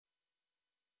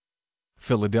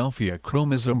Philadelphia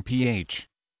chromosome pH.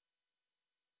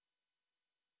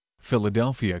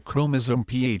 Philadelphia chromosome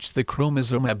pH. The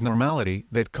chromosome abnormality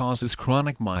that causes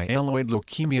chronic myeloid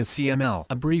leukemia CML,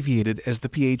 abbreviated as the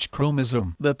pH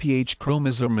chromosome. The pH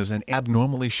chromosome is an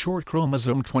abnormally short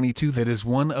chromosome 22 that is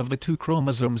one of the two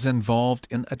chromosomes involved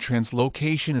in a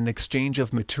translocation and exchange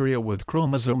of material with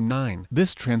chromosome 9.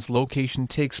 This translocation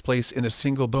takes place in a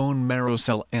single bone marrow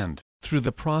cell and, through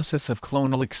the process of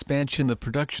clonal expansion, the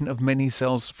production of many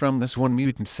cells from this one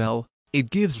mutant cell, it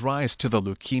gives rise to the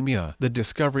leukemia. The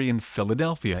discovery in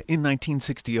Philadelphia in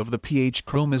 1960 of the pH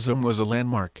chromosome was a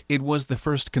landmark. It was the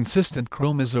first consistent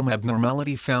chromosome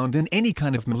abnormality found in any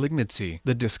kind of malignancy.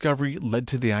 The discovery led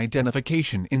to the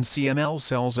identification in CML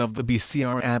cells of the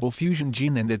BCR-ABL fusion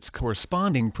gene and its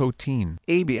corresponding protein.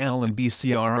 ABL and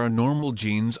BCR are normal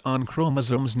genes on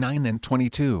chromosomes 9 and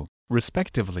 22.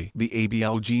 Respectively. The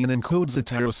ABL gene encodes a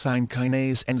tyrosine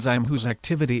kinase enzyme whose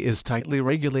activity is tightly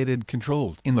regulated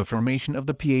controlled. In the formation of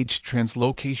the pH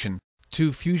translocation,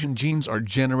 two fusion genes are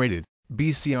generated,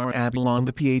 BCR-ABL on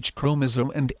the pH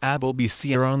chromosome and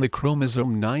ABL-BCR on the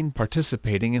chromosome 9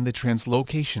 participating in the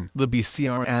translocation. The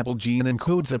BCR-ABL gene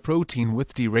encodes a protein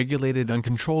with deregulated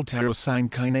uncontrolled tyrosine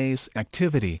kinase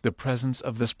activity. The presence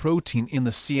of this protein in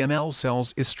the CML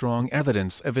cells is strong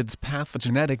evidence of its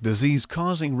pathogenetic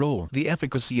disease-causing role. The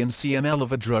efficacy in CML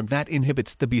of a drug that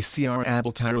inhibits the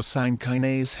BCR-ABL tyrosine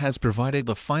kinase has provided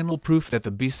the final proof that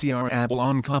the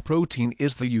BCR-ABL oncoprotein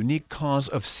is the unique cause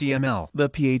of CML. The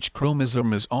pH chromosome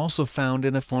is also found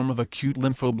in a form of acute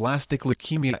lymphoblastic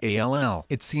leukemia ALL.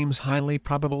 It seems highly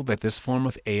probable that this form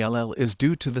of ALL is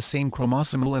due to the same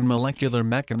chromosomal and molecular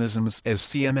mechanisms as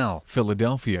CML.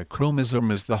 Philadelphia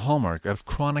chromosome is the hallmark of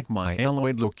chronic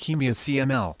myeloid leukemia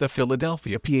CML. The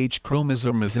Philadelphia pH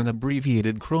chromosome is an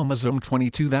abbreviated chromosome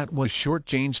 22 that was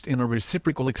shortchanged in a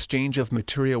reciprocal exchange of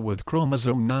material with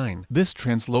chromosome 9. This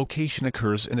translocation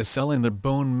occurs in a cell in the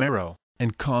bone marrow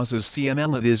and causes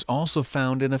CML. It is also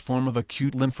found in a form of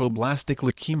acute lymphoblastic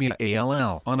leukemia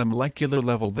ALL. On a molecular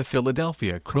level, the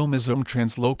Philadelphia chromosome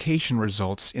translocation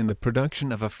results in the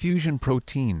production of a fusion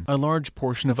protein. A large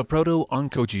portion of a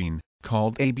proto-oncogene,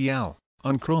 called ABL,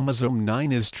 on chromosome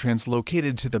 9 is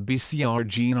translocated to the BCR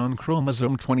gene on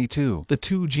chromosome 22. The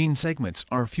two gene segments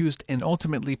are fused and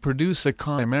ultimately produce a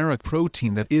chimeric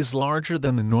protein that is larger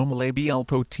than the normal ABL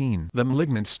protein. The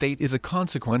malignant state is a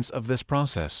consequence of this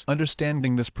process.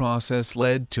 Understanding this process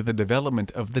led to the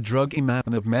development of the drug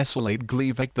imatinib mesylate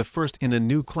Gleevec, the first in a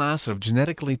new class of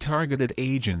genetically targeted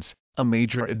agents, a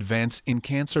major advance in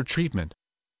cancer treatment.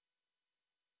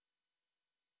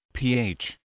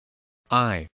 pH.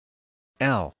 I.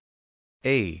 L.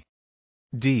 A.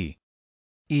 D.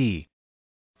 E.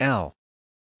 L.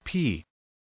 P.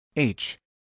 H.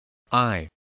 I.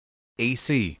 A.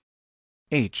 C.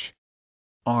 H.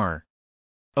 R.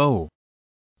 O.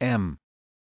 M.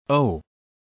 O.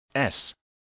 S.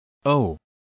 O.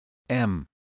 M.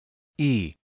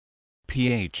 E.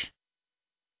 pH.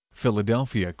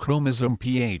 Philadelphia chromosome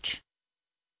pH.